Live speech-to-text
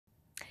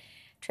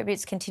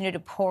Tributes continue to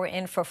pour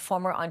in for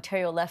former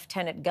Ontario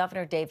Lieutenant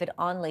Governor David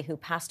Onley, who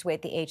passed away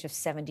at the age of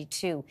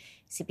 72.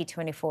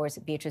 CP24's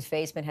Beatrice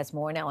Vaisman has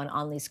more now on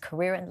Onley's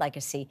career and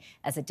legacy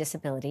as a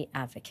disability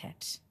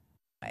advocate.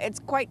 It's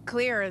quite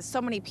clear, as so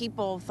many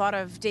people thought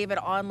of David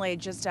Onley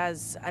just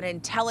as an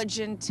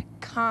intelligent,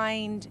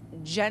 kind,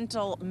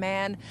 gentle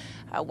man.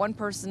 One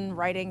person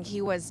writing,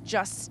 he was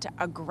just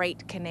a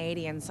great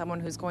Canadian, someone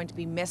who's going to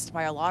be missed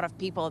by a lot of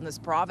people in this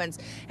province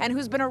and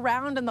who's been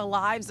around in the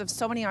lives of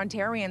so many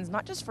Ontarians,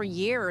 not just for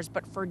years,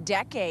 but for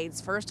decades,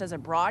 first as a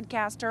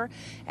broadcaster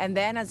and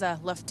then as a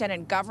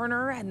lieutenant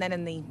governor. And then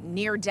in the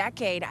near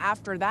decade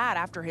after that,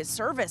 after his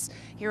service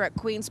here at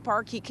Queen's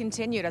Park, he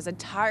continued as a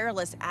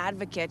tireless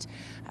advocate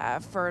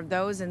for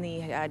those in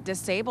the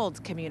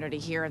disabled community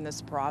here in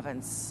this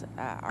province.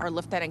 Our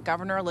Lieutenant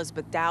Governor,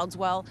 Elizabeth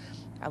Dowdeswell,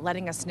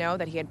 letting us know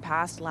that he had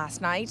passed last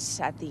night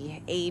at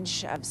the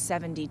age of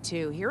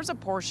 72. Here's a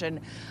portion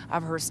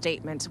of her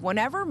statement.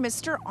 Whenever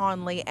Mr.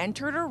 Onley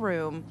entered a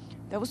room,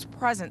 those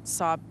present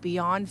saw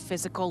beyond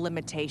physical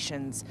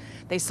limitations.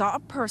 They saw a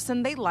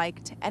person they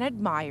liked and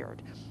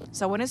admired.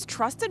 So in his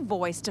trusted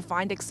voice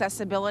defined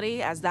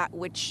accessibility as that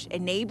which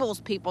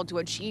enables people to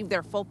achieve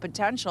their full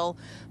potential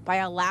by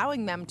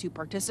allowing them to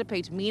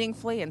participate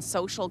meaningfully in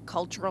social,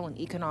 cultural, and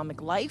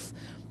economic life.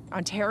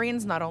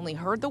 Ontarians not only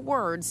heard the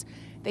words,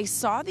 they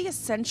saw the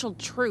essential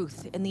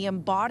truth in the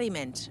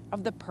embodiment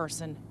of the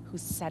person who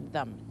said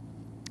them.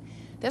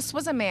 This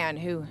was a man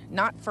who,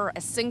 not for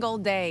a single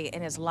day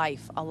in his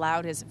life,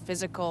 allowed his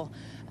physical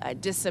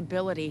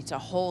disability to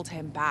hold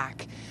him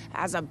back.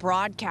 As a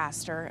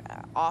broadcaster,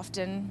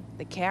 often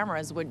the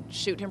cameras would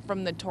shoot him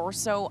from the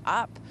torso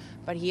up,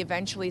 but he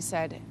eventually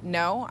said,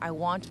 "No, I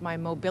want my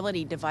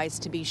mobility device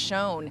to be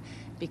shown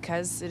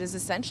because it is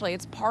essentially,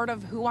 it's part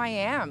of who I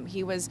am."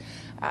 He was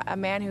a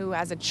man who,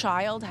 as a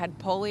child, had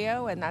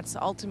polio, and that's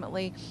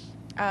ultimately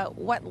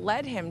what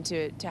led him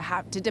to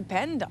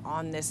depend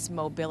on this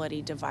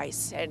mobility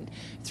device. And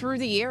through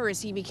the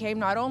years, he became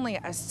not only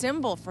a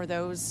symbol for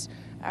those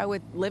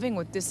living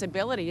with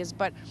disabilities,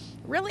 but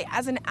really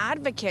as an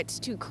advocate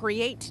to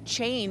create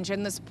change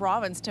in this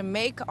province, to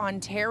make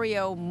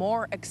Ontario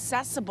more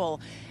accessible.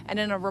 And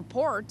in a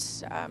report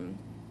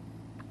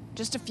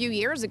just a few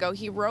years ago,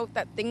 he wrote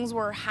that things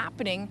were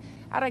happening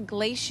at a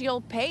glacial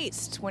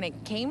pace when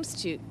it came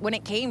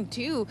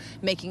to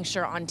making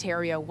sure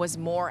Ontario was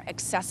more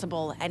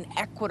accessible and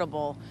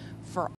equitable for